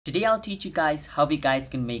Today I'll teach you guys how you guys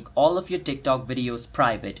can make all of your TikTok videos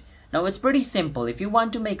private. Now it's pretty simple. If you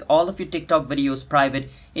want to make all of your TikTok videos private,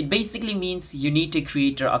 it basically means you need to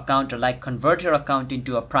create your account or convert your account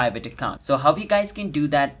into a private account. So how you guys can do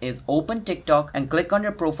that is open TikTok and click on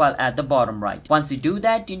your profile at the bottom right. Once you do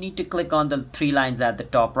that, you need to click on the three lines at the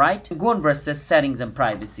top right. Go on versus settings and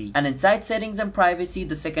privacy. And inside settings and privacy,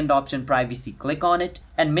 the second option privacy, click on it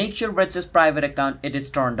and make sure where it says private account, it is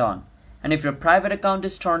turned on. And if your private account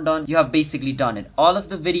is turned on, you have basically done it. All of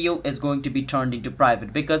the video is going to be turned into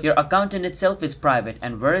private because your account in itself is private.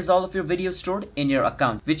 And where is all of your videos stored? In your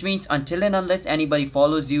account. Which means until and unless anybody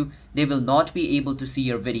follows you, they will not be able to see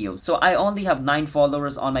your videos. So I only have 9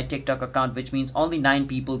 followers on my TikTok account, which means only 9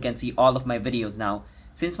 people can see all of my videos now,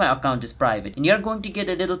 since my account is private. And you're going to get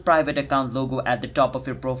a little private account logo at the top of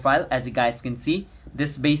your profile. As you guys can see,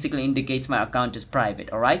 this basically indicates my account is private.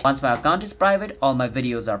 Alright, once my account is private, all my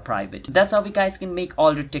videos are private. That's how you guys can make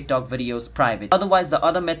all your TikTok videos private. Otherwise, the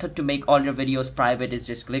other method to make all your videos private is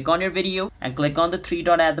just click on your video and click on the 3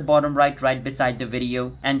 dot at the bottom right beside the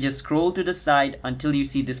video, and just scroll to the side until you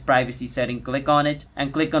see this privacy setting. Click on it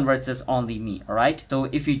and click on where it says only me. Alright, so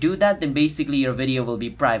if you do that, then basically your video will be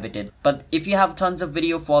privated. But if you have tons of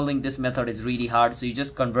video, following this method is really hard, so you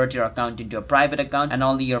just convert your account into a private account and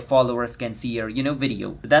only your followers can see your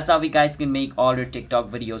video. So that's how you guys can make all your TikTok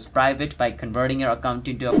videos private, by converting your account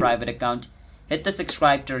into a private account. Hit the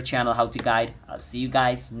subscribe to our channel how to guide. I'll see you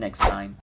guys next time.